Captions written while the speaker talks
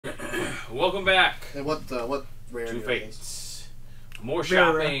welcome back. And what rarity to are those? F.A.T.E. More Very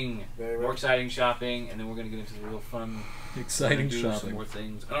shopping, Very more rare. exciting shopping, and then we're gonna get into the real fun. Exciting do shopping. Some more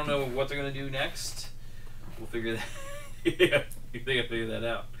things. I don't know what they're gonna do next. We'll figure that. Yeah, you think I figure that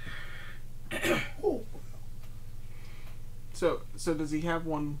out. Oh. So does he have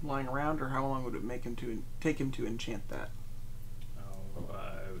one lying around, or how long would it take him to enchant that? Oh,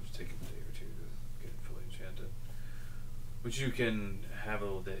 it would take a day or two to get it fully enchanted. But you can have a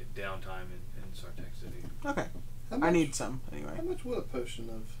little downtime in Sartek City. Okay. How much, I need some, anyway. How much would a potion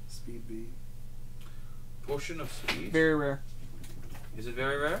of speed be? Potion of speed? Very rare. Is it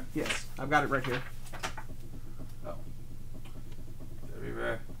very rare? Yes, I've got it right here. Oh. Very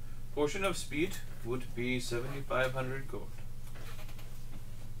rare. Potion of speed would be 7,500 gold.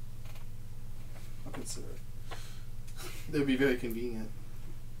 I'll consider it. That would be very convenient.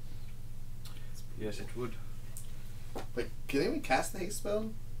 Yes, it would. Wait, can anyone cast the haste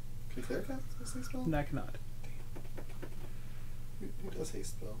spell? Can Claire cast the haste spell? No, I cannot. Who does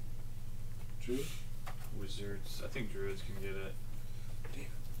haste spell? Druid? Wizards. I think druids can get it.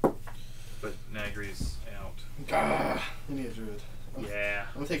 Damn. But Nagri's out. We need a druid. Yeah.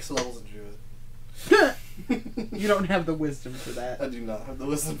 I'm gonna take some levels of druid. You don't have the wisdom for that. I do not have the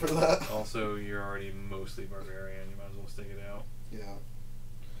wisdom for that. Also, you're already mostly barbarian. You might as well stick it out. Yeah.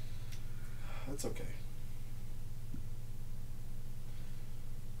 That's okay.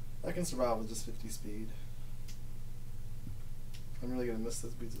 I can survive with just 50 speed. I'm really gonna miss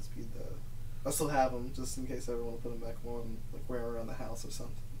those beats of speed though. I still have them just in case I ever want to put them back on, like wear 'em around the house or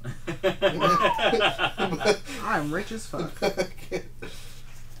something. I'm rich as fuck.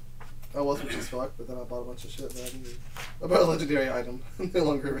 I was rich as fuck, but then I bought a bunch of shit that I needed. I bought a legendary item. I'm no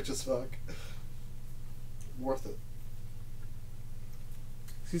longer rich as fuck. Worth it.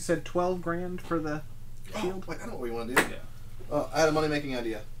 So you said 12 grand for the shield? Oh, wait, I know what we want to do. Yeah. I had a money-making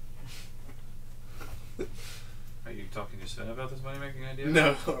idea. Are you talking to Sven about this money-making idea?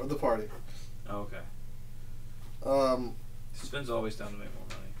 No, the party. Oh, okay. Sven's always down to make more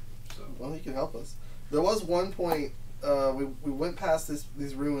money. So. Well, he could help us. There was one point we went past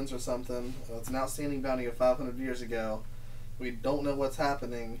these ruins or something. It's an outstanding bounty of 500 years ago. We don't know what's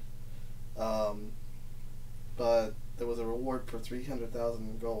happening, but there was a reward for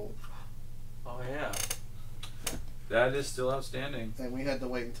 300,000 gold. Oh yeah. That is still outstanding. And we had to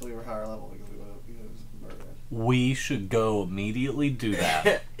wait until we were higher level because we would have murdered. We should go immediately do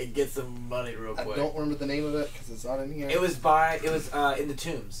that. And get some money real quick. I don't remember the name of it because it's not in here. It was in the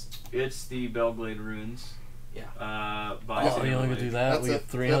tombs. It's the Belglade ruins. Yeah. By Oh, you only could do that? That's We it. get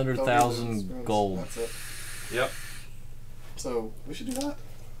 300,000 Yep, gold. That's it. Yep. So we should do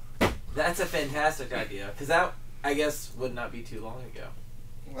that. That's a fantastic idea, because that, I guess, would not be too long ago.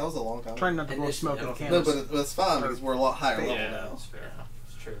 That was a long time. Trying not to blow Initially, smoke I at don't the think- No, candles. but it's fine because we're a lot higher level Yeah, now. that's fair. Yeah,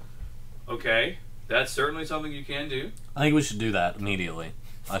 it's true. Okay. That's certainly something you can do. I think we should do that immediately.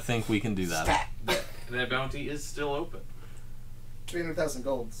 I think we can do that. That bounty is still open. 300,000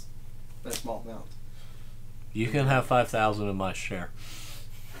 golds. That's a small amount. You can have 5,000 of my share.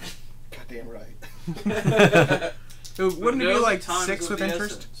 Goddamn right. Wouldn't it be No, like times 6 of with the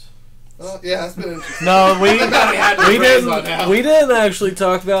interest? essence. Yeah, that's been interesting. No, we friends by now. we didn't actually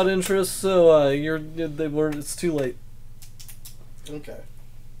talk about interest, so it's too late. Okay.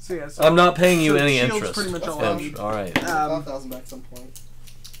 So yeah, so I'm not paying you so any shield's interest. pretty much all That's I fine. need. All right. 5,000 back at some point.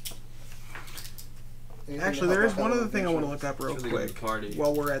 Anything Actually, to there help is out one with other thing I want to insurance? look up real For the good of quick the party.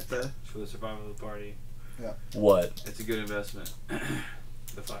 while we're at the... For the survival of the party. Yeah. What? It's a good investment.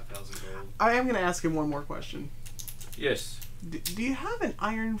 The 5,000 gold. I am going to ask him one more question. Yes. Do you have an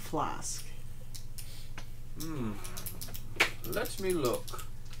iron flask? Let me look.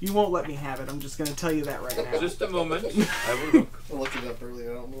 You won't let me have it. I'm just going to tell you that right now. Just a moment. I will look. I looked it up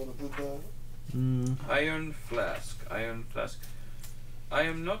earlier. I don't know what it did that. Iron flask. Iron flask. I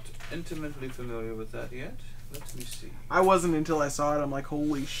am not intimately familiar with that yet. Let me see. I wasn't until I saw it. I'm like,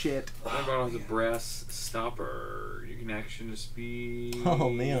 holy shit. My bottle has a brass stopper. You can action to speed. Oh,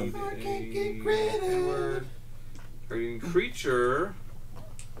 man. I can't get credit. Inward. Targeting creature.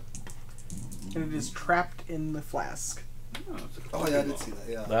 And it is trapped in the flask. Oh, it's like a Oh, yeah, I did Pokeball. see that,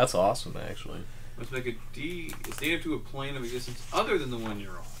 yeah. That's awesome, actually. Let's make it's native to a plane of existence other than the one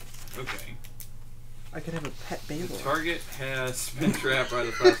you're on. Okay. I could have a pet The Baylor. target has been trapped by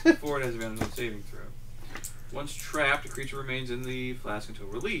the flask before it has advantage on saving throw. Once trapped, a creature remains in the flask until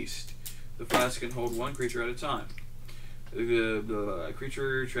released. The flask can hold one creature at a time. The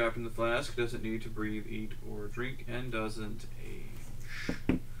creature trapped in the flask doesn't need to breathe, eat, or drink, and doesn't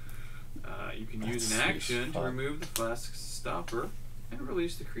age. You can use an action to remove the flask's stopper and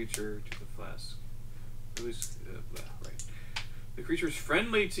release the creature to the flask. Release, right. The creature is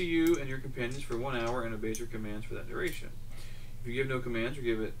friendly to you and your companions for 1 hour and obeys your commands for that duration. If you give no commands or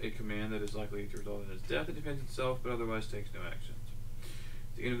give it a command that is likely to result in its death, it defends itself but otherwise takes no actions.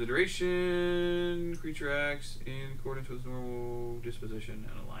 At the end of the duration, creature acts in accordance with its normal disposition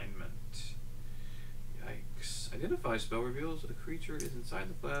and alignment. Yikes. Identify spell reveals a creature is inside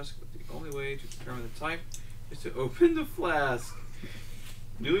the flask, but the only way to determine the type is to open the flask.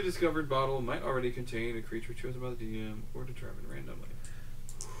 Newly discovered bottle might already contain a creature chosen by the DM or determined randomly.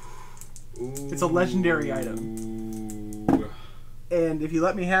 Ooh. It's a legendary item. And if you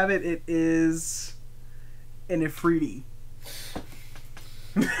let me have it, it is an F.A.T.E.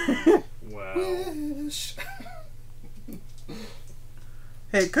 Wow. Wish.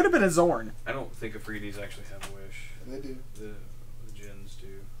 Hey, it could have been a Zorn. I don't think F.A.T.Es actually have a wish. They do. The Djinns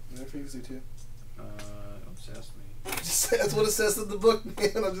do. Their freaks do too. Don't sass me. That's what it says in the book,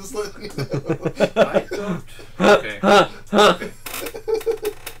 man. I'm just letting you know. I don't. Okay.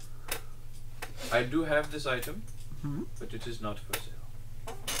 I do have this item, but it is not for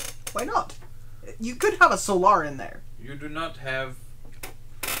sale. Why not? You could have a Solar in there. You do not have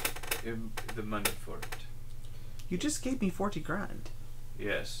the money for it. You just gave me 40 grand.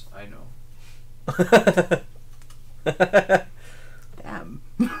 Yes, I know. Damn.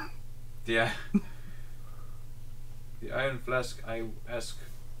 The iron flask, I ask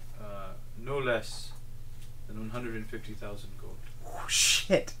no less than 150,000 gold. Oh,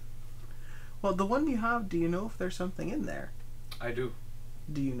 shit. Well, the one you have, do you know if there's something in there? I do.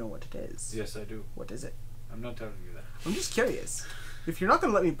 Do you know what it is? Yes, I do. What is it? I'm not telling you that. I'm just curious. If you're not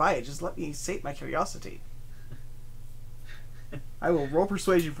going to let me buy it, just let me sate my curiosity. I will roll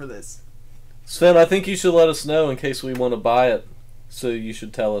persuasion for this. Sven, I think you should let us know in case we want to buy it. So you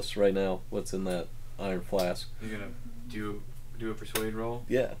should tell us right now what's in that iron flask. You're gonna do a persuade roll?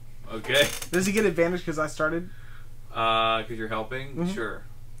 Yeah. Okay. Does he get advantage because I started? Because you're helping? Mhm. Sure.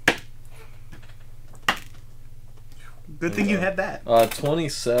 Good thing you had that.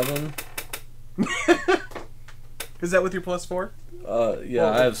 27. Is that with your +4? Yeah,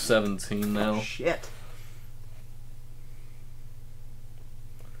 I have 17 now. Oh, shit.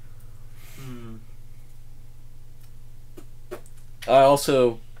 I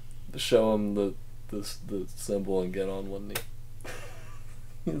also show him the symbol and get on one knee.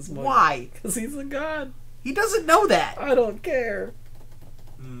 Why? Because he's a god. He doesn't know that. I don't care.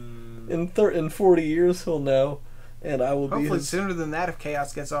 In 40 years he'll know, and I will be Hopefully his. sooner than that if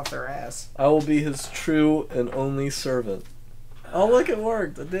Chaos gets off their ass. I will be his true and only servant. Oh, look, it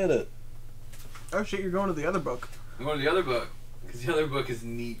worked! I did it. Oh shit! You're going to the other book. I'm going to the other book because the other book is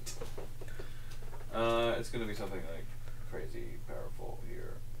neat. It's gonna be something like crazy powerful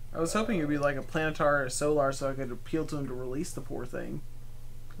here. I was hoping it'd be like a Planetar or a Solar, so I could appeal to him to release the poor thing.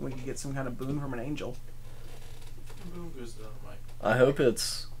 And we could get some kind of boon from an angel. I hope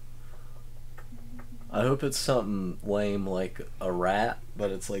it's something lame like a rat,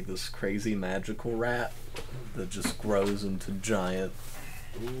 but it's like this crazy magical rat that just grows into giant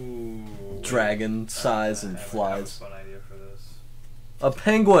dragon size and flies. I have a fun idea for this. A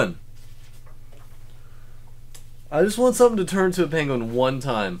penguin! I just want something to turn to a penguin one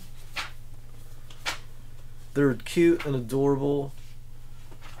time. They're cute and adorable,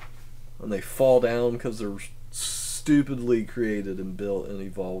 and they fall down because they're stupidly created and built and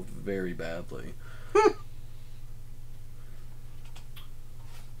evolved very badly.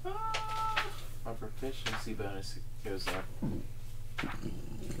 My proficiency bonus goes up.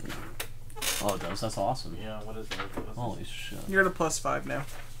 Oh, it does? That's awesome. Yeah, what is that? Holy shit. You're at a +5 now.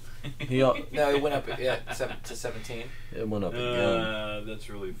 No, it went up to 17. It went up again. That's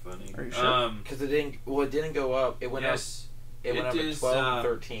really funny. Are you sure? Because it didn't go up. It went up. It went up at 12,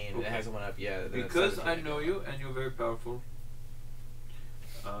 13. Okay. It hasn't went up yet. Because I know you and you're very powerful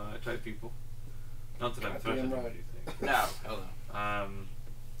type people. Not that I'm threatening anything. No, hell no.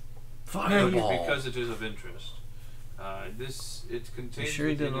 Fireball. Because it is of interest. It contains. You sure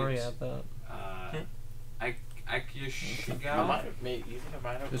you didn't already have that? I Akiyashiga. might have made. You think I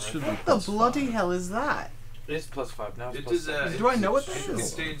might have? It should be What the bloody hell is that? It is +5 now. It It's is. +6. Do I know what that It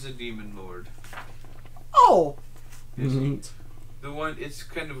is? contains a demon lord. Oh! Mhm. The one. It's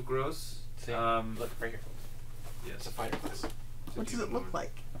kind of gross. See, look right here. Yes. It's a fighter class. It's a What does demon it look lord.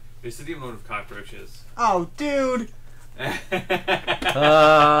 like? It's the demon lord of cockroaches. Oh, dude!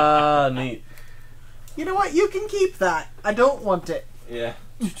 Neat. You know what? You can keep that. I don't want it. Yeah.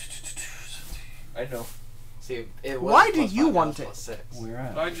 I know. See, it was Why do +5, you now want it's it? +6. Where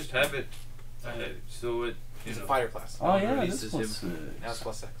at? I just have it. So it. It's You a know. fighter class. Oh yeah, it releases is him. +6. Now it's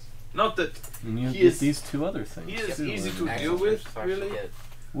 +6. Not that And you He get is- these two other things. he is too, easy and- to Actually, deal with, so I should really. get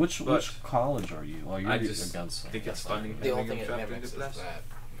Which college are you? Oh, you're I just against. think it's funny. The only having thing it them trapped mimics into is glass. that,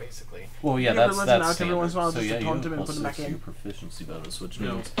 basically. Well, yeah, You that's ever let them out standard. every once in a while So just to yeah, you taunt have him and put him +6 back to in? your proficiency bonus, which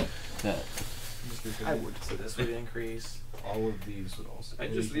No. means that I would. So this would increase. all of these would also. I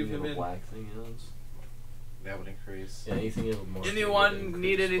just leave him in. Black thing is. That would increase. Yeah, anything in the market would Anyone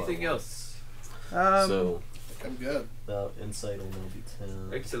need increase by anything 1. else? So I'm good. insight will now be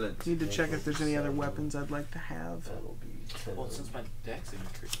 10. Excellent. Need to check if there's any other weapons I'd like to have. That'll be 10. Well, since my dex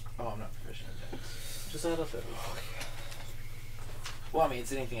increased. Oh, I'm not proficient in dex. Just add up everything. Well, I mean,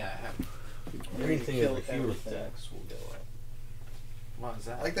 it's anything I have. Anything Kill over here with everything. dex will go up. Why is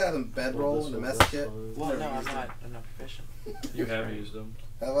that? I like that in bedroll and a mess kit. Well, Never no, I'm used not proficient. You have used them.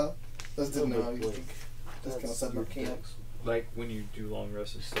 Have I? Just didn't know how you Like, just kind of that's set my your camp. dex. Like when you do long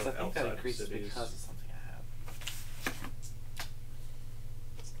rests and Because stuff I think that outside of increases cities. because of something I have.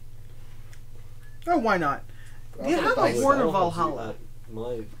 Oh, why not? I You was have gonna a buy Horn some. of Valhalla.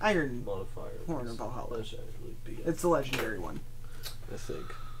 My Iron modifier. Horn is of Valhalla. legendary B, It's the legendary one. I think.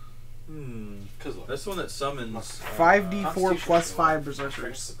 Because That's the one that summons. 5d4 Constitution plus will go 5 up.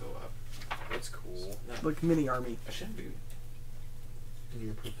 berserkers. Strength will go up. That's cool. No, Like mini army. I shouldn't be. And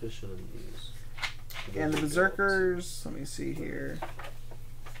you're proficient in these. And the berserkers, let me see here.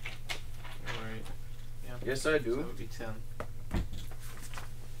 Alright. Yeah. Yes, I So do. it would be 10.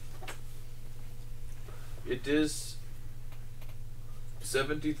 It is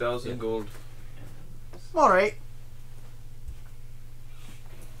 70,000 gold. Alright.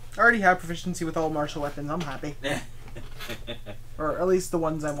 I already have proficiency with all martial weapons. I'm happy. Or at least the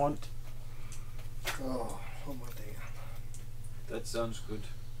ones I want. Oh my damn. That sounds good.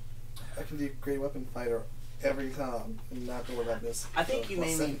 I can do great weapon fighter every time and not worry about this. I think you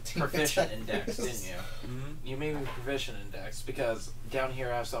made me 17 proficient in attack. dex, didn't you? Mm-hmm. You made me proficient in dex because down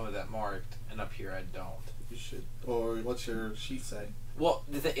here I have some of that marked and up here I don't. You should. Or what's your sheet say? Well,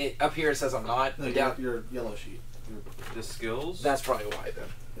 up here it says I'm not. No, but down, your yellow sheet. The skills? that's probably why then.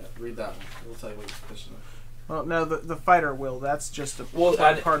 Yeah, read that one. It'll tell you what you're proficient in. Well, no, the fighter will. That's just a Well,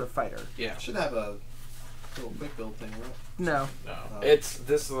 part of fighter. Yeah. Should have a little quick build thing, right? No, No. Oh.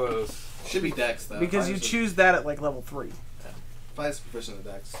 This was. Should be Dex though. because you Fighters choose that at like level 3. Fighters proficient in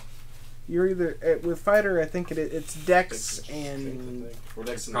Dex. You're either with fighter. I think it's Dex Strength, and I think. Or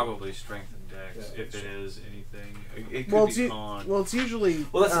Dex It's and probably strength and dex, Yeah, if it is anything. It could well, be con. it's usually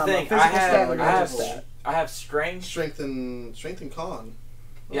Well, that's the a thing. physical stat or mental stat. I have strength. strength and con.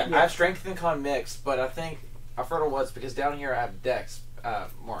 Yeah, Yeah. I have strength and con mixed, but I think I forgot what's because down here I have dex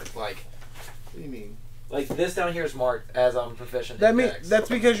marked What do you mean? like this down here is marked as I'm proficient That in mean dex. that's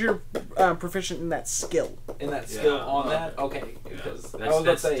because you're proficient in that skill. in that skill Yeah. on that. Okay, Yeah, because I that's was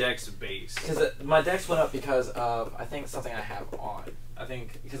about to say dex base. because my dex went up because of I think something I have on. I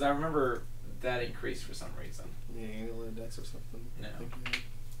think because I remember that increased for some reason Yeah, annual Dex or something. No. I think you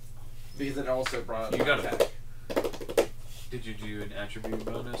because it also brought up You got my it. attack. Did you do an attribute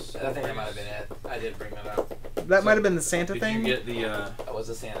bonus? I think that might have been it. I did bring that up. That might have been the Santa Did thing. you get the, That was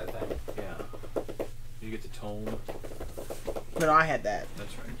a Santa thing. yeah. Did you get the tome? No, I had that.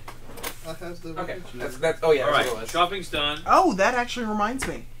 That's right. I have the Okay, original. that's oh yeah. that's what it Alright, was. shopping's done. Oh, that actually reminds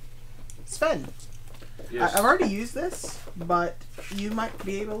me. Sven, Yes. I've already used this, but you might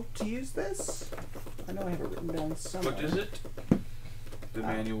be able to use this. I know I have it written down somewhere. What is it? The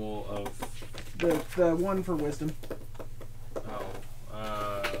manual of... The one for wisdom.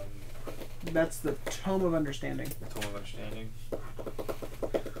 Oh, That's the Tome of Understanding. Tome of Understanding.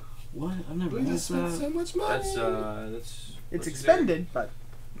 What? I've never We just used spent that. so much money. That's It's expended, but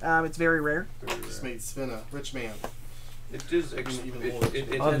it's very rare. Just made Sven a rich man. It is Even it, more.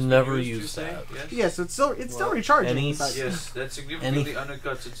 it I've has been never used, used you say? that. Yes. Yes, it's still Well, recharging. any but, Yes, that significantly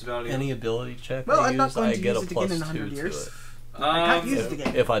undercuts its value. Any ability check Well, I I'm not use, going I to get use a it again plus in 2 100 to years. it. I can't use it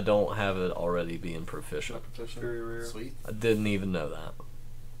again. If I don't have it already being proficient. Not proficient. Very rare. Sweet. I didn't even know that.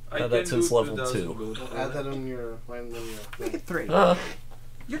 I Had that can since do level 2,000 2. gold for Add that that. on your Make it 3. Ah,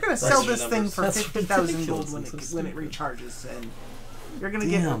 You're gonna That's sell your this thing numbers. for That's 50,000 gold ridiculous. when it That's recharges, and you're gonna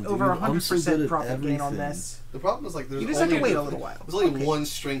get Damn, over dude, I'm so good 100% at profit gain on everything. this. The problem is like there's You just have to only wait a little while. There's only Okay. one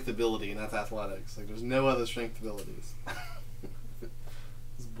strength ability, and that's athletics. Like there's no other strength abilities.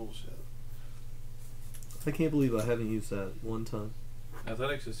 It's bullshit. I can't believe I haven't used that one time.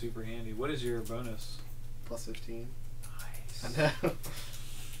 Athletics is super handy. What is your bonus? Plus 15. Nice. I know.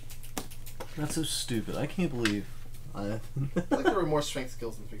 That's so stupid. I can't believe I. I like there were more strength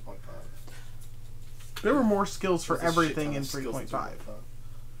skills in 3.5. There were more skills for There's a shit everything ton in of skills 3.5.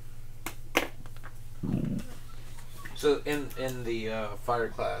 So in the fighter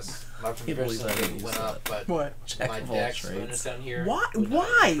class, my can't believe I didn't proficiency use went up, but What? Jack my of all dex trades. bonus down here. Why? would not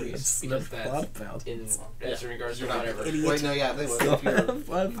Why? increase because Never that's thought about in it. as regards to You're not whatever. idiot. Wait, no, yeah, they would. If you're,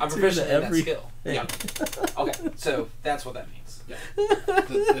 I'm I'm proficient in that every skill. thing. Yeah. Okay, so that's what that means. Yeah.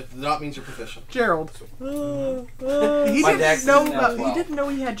 the dot means you're proficient. Gerald. He My dex didn't know. is now He 12. didn't know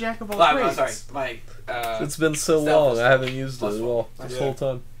he had Jack of all I'm trades. sorry, my It's been so Stealth long, I haven't used it at all this whole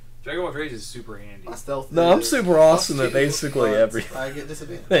time. Jack of all trades is super handy. My stealth. No, I'm is super awesome +2, at basically but everything. I get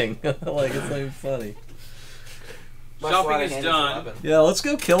disadvantage. Like, it's not even funny. my Shopping sleight of is hand done. 11. Yeah, let's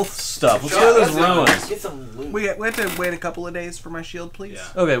go kill stuff. Let's Yeah, go to those that's ruins. Get some loot. We have to wait a couple of days for my shield, please.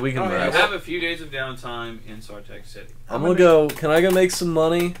 Yeah. Okay, we can Okay. You rest. have a few days of downtime in Sartek City. I'm gonna go. Can I go make some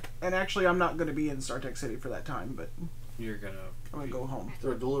money? And actually, I'm not going to be in Startech City for that time, but You're gonna. I'm going to go home. Is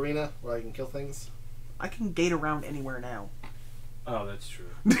there a duel arena where I can kill things? I can gate around anywhere now. Oh, that's true.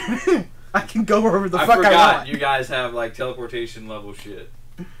 I can go wherever the I fuck I forgot want. you guys have like teleportation level shit.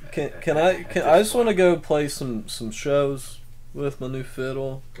 I just want to go play some shows with my new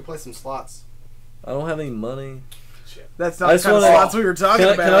fiddle. Could play some slots. I don't have any money. That's I not the just kind of wanna- slots we were talking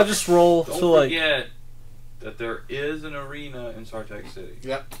about. Can I just roll Don't to like? forget that there is an arena in Sartek City.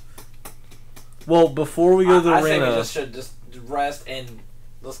 Yep. Well, before we go to the I say we arena, just should just rest and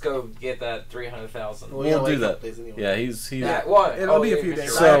let's go get that 300,000. Well, We'll yeah, do that. Anyway. yeah, he's. Yeah, what? It'll be a yeah, few you're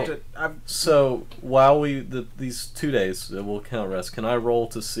days. So- I right. have to, I've, So while these 2 days that we'll count rest, can I roll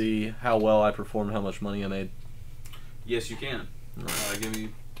to see how well I performed, how much money I made? Yes, you can. Give me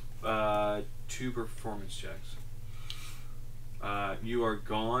 2 performance checks. You are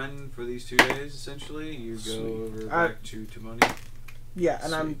gone for these 2 days. Essentially, you go over back to money. yeah,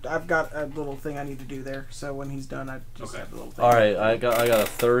 and I've got a little thing I need to do there. So when he's done, I just Okay. have the little thing. All right, I got a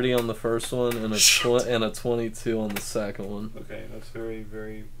 30 on the first one and a 22 on the second one. Okay, that's very,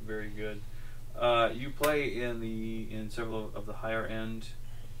 very, very good. You play in several of the higher end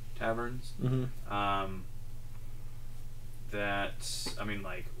taverns. Mm-hmm.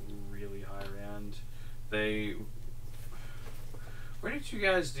 Like really higher end. Where did you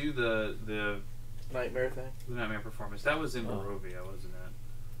guys do the Nightmare thing. Nightmare performance? That was in Oh. Barovia, wasn't it?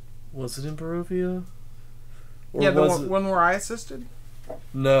 Was it in Barovia? Or Yeah, the was one where I assisted.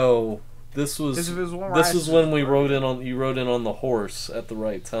 No, this was. This was one where This I was when we assisted. rode in on. You rode in on the horse at the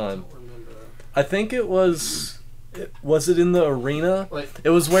right time. I don't remember. I think it was. Was it in the arena? Like, It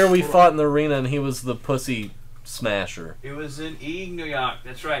was where we Hold fought in the arena, and he was the pussy smasher. It was in Ignoyak.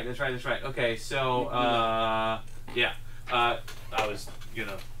 That's right. Okay, so yeah, I was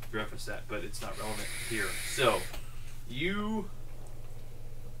gonna reference that, but it's not relevant here. So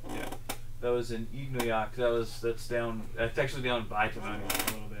that was in Ignoyak. That's actually down by Timonium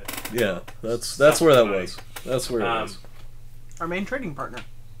a little bit. Yeah, that's where that was. That's where it was. Our main trading partner.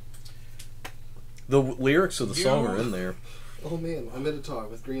 The lyrics of the song are in there. oh man, a Minotaur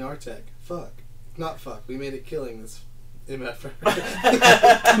with green Artec. Fuck. Not fuck. We made it killing this MF.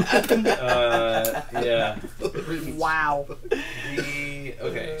 Yeah. Wow.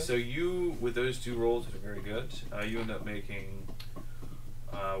 Okay, so you with those 2 rolls are very good. You end up making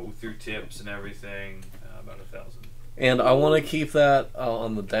through tips and everything about 1,000. And I want to keep that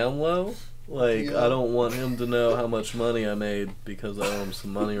on the down low. Like, Yeah. I don't want him to know how much money I made because I owe him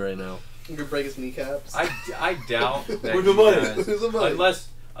some money right now. You could break his kneecaps. I doubt that Where's you the money? guys- Where's the money?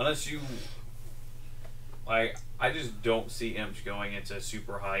 unless you I just don't see Imch going into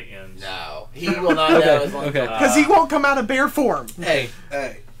super high end. No, he will not know as long Okay. as Because he won't come out of bear form. Hey,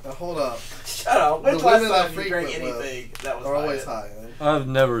 Hey, hold up. shut up. When's The the last women I time you drank frequent with anything that was Are always high? high. Man. I've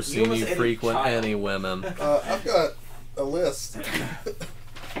never seen almost you ate a frequent child. any women. I've got a list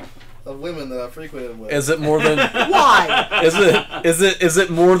of women that I frequented with. Is it more than? Why? Is it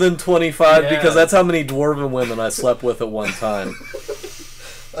more than 25? Yeah. Because that's how many dwarven women I slept with at one time.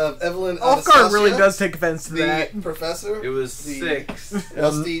 Evelyn Ulfgar really Anastasia, does take offense to the that. professor. It was the 6.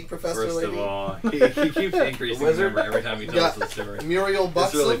 Rusty professor First lady. of all, he keeps increasing the Wizard? number every time he We tells got the story. Muriel It's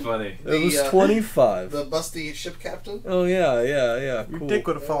Buxton, really funny. It was The, 25. the busty ship captain. Oh yeah, Your cool. dick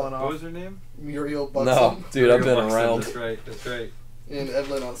would have fallen What off. was her name? Muriel Buxton. No, dude, I've been Buxton, around. That's right. That's right. And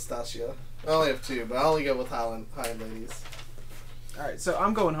Evelyn Anastasia. I only have 2, but I only go with high-end ladies. Alright, so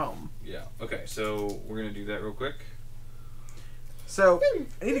I'm going home. Yeah. Okay. So we're gonna do that real quick. So,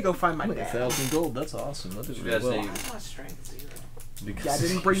 I need to go find my I'm at dad. 1,000 gold. That's awesome. I did You really guys well. need- Why is my strength 0? Because Yeah, I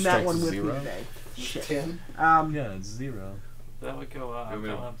didn't bring that strength one is with 0. me today. Shit. 10. Yeah, it's 0. That would go up. You want me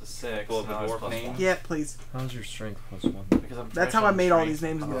to Going up to 6. pull up the now it's dwarf plus name? 1. Yeah, please. How's your strength plus 1? Because I'm That's fresh how I on made all strength. these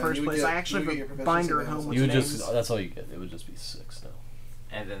names in the Yeah, first you would place. get- I actually you would have get a your binder at proficiency home with You would names. just. That's all you get. It would just be 6 now.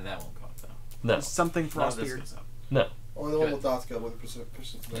 And then that won't go up though. No. Something None of this Frostbeard. goes up. Only the one Good. with dots go with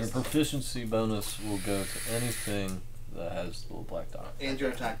proficiency. Your proficiency bonus will go to anything that has the little black dot. And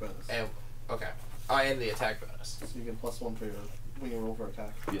your attack bonus. And, okay. Oh, and the attack bonus. So you get +1 for your when you roll for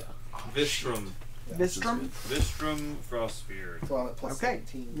attack. Yeah. Vistrum. Yeah. Vistrum? Vistrum Frostsphere. So I'm at +17. Okay.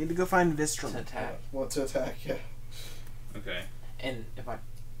 Need to go find Vistrum. To attack. What to attack? Yeah. Okay. And if I...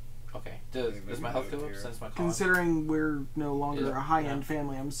 Okay. Does my health go up since my con? Considering we're no longer Yeah. a high-end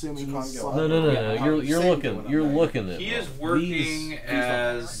family, I'm assuming Your con he's go up. No. Yeah, You're same looking. going You're up there. looking at. He is them. working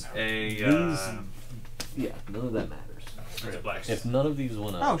as a. Yeah, none of that matters. as a blacksmith. If none of these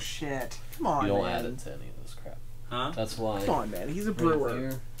went Oh up, shit! Come on, you don't man. add it to any of this crap. Huh? That's why. Come on, man. He's a right brewer.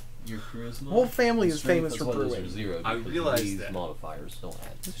 there, your charisma. Whole family and is strength, famous that's for why those brewing. are zero. I because realize these that. modifiers don't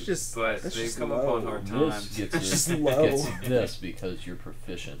add. It's to just, But that's they've just come low. upon hard This times. gets It's just it, low. gets this because you're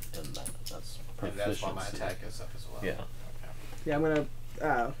proficient in that. That's And proficiency. that's why my attack goes up as well. Yeah. Okay. Yeah, I'm gonna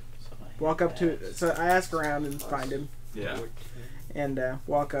So my walk up to. hit So I ask around and find him, Yeah. and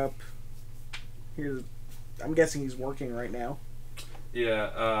walk up. Here's. I'm guessing he's working right now.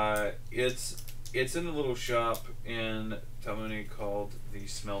 Yeah. It's in a little shop in Talmuni called the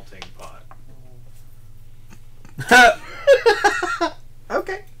Smelting Pot.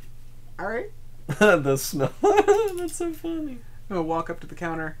 Okay. All right. The smell. That's so funny. I'm gonna walk up to the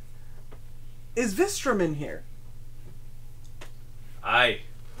counter. Is Vistrum in here? Aye.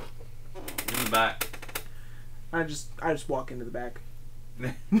 In the back. I just walk into the back.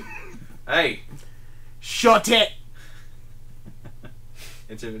 Hey. Shut it!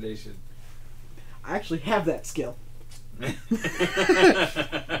 Intimidation. I actually have that skill.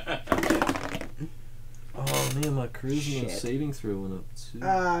 Oh man, my charisma Shit. saving throw went up too.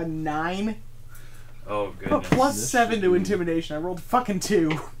 9. Oh Oh, goodness. plus This 7 should to be- intimidation. I rolled fucking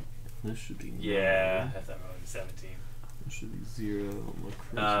 2. This should be. Yeah. 9. That's not rolling 17. This should be 0.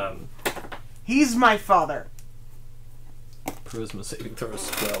 My charisma. He's my father. Charisma saving throw is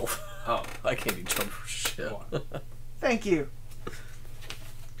 12. Oh. I can't even jump for shit. Come Thank you.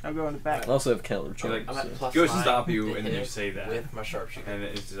 I'll go in the back. I also have counter You're charge. like, I'm at plus Goes to 9 stop you, to and then hit you say that. with my sharpshooter, And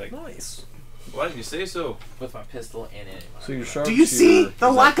it's just like, Nice. why didn't you say so? with my pistol and any. So your sharp. Do you see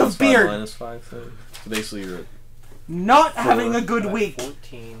the lack of beard? -5 thing. So basically, you're at Not 4. having a good I'm at week.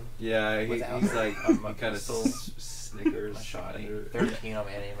 14. Yeah, Without he's like, my he kind of pistol, snickers. My shoddy. under- 13 on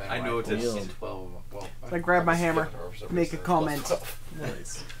my anime. I know it's a- rifle, and 12 on my. Well, I grab my hammer, skipped make a reserve, comment. plus 12.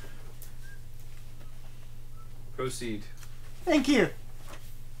 nice. Proceed. Thank you.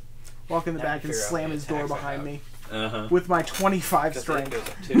 Walk in the Now back and figure out slam the his door attacks I behind have. me Uh-huh. with my 25 Because that strength. goes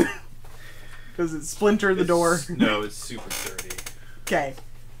up too. Does it splinter the door? No, it's super sturdy. Okay.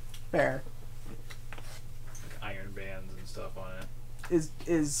 Fair. Iron bands and stuff on it.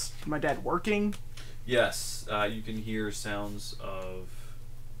 Is my dad working? Yes, you can hear sounds of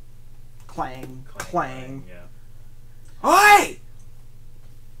Clang. clang. Clang. Yeah. Oi!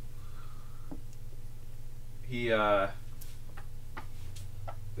 He, the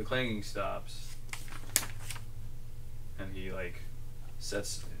clanging stops. And he, like,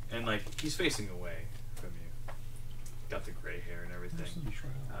 sets, and, like, he's facing away from you. Got the gray hair and everything.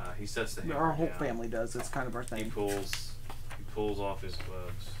 He sets the hammer Our whole down. family does. It's kind of our He thing. pulls off his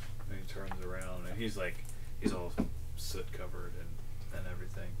gloves, and he turns around, and he's all soot covered and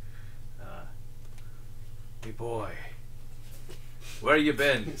everything. Hey boy, where you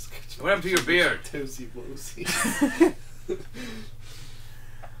been? What happened to your beard? Toasty woasty.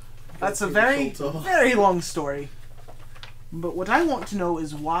 That's a very, very long story. But what I want to know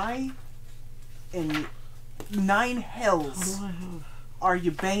is why in 9 hells are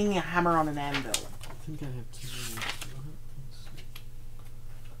you banging a hammer on an anvil? I think I have 2.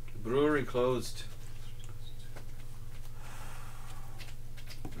 The brewery closed.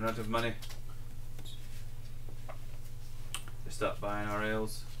 Run out of money. They stopped buying our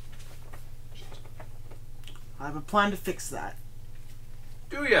ales. I have a plan to fix that.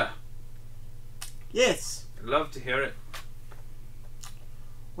 Do ya? Yes. I'd love to hear it.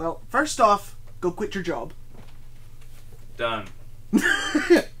 Well, first off, go quit your job. Done.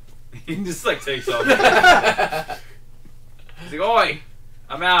 He just like takes off. He's like, "Oi,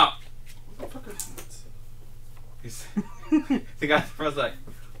 I'm out." He's the guy in front's like,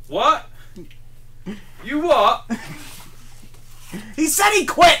 "What? You what?" He said he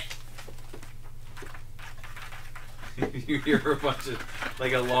quit! You hear a bunch of,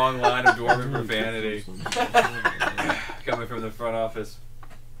 like, a long line of dwarven profanity coming from the front office.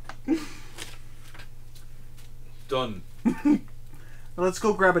 Done. Let's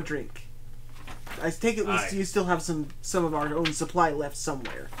go grab a drink. I take at least Aye. you still have some of our own supply left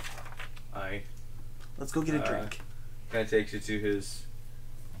somewhere. Aye. Let's go get a drink. Kind of takes you to his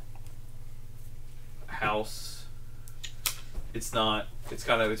house. It's not.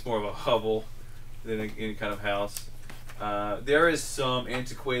 It's more of a hovel than any kind of house. There is some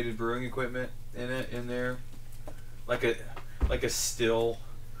antiquated brewing equipment in there, like a still,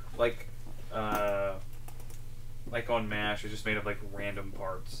 like on MASH. It's just made of like random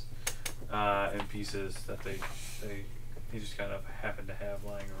parts and pieces that they just kind of happen to have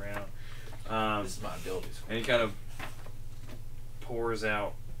lying around. This is my abilities. And he kind of pours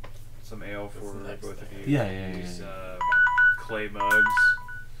out some ale for both of you. Yeah. These clay mugs,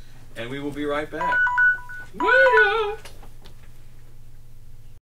 and we will be right back. Later.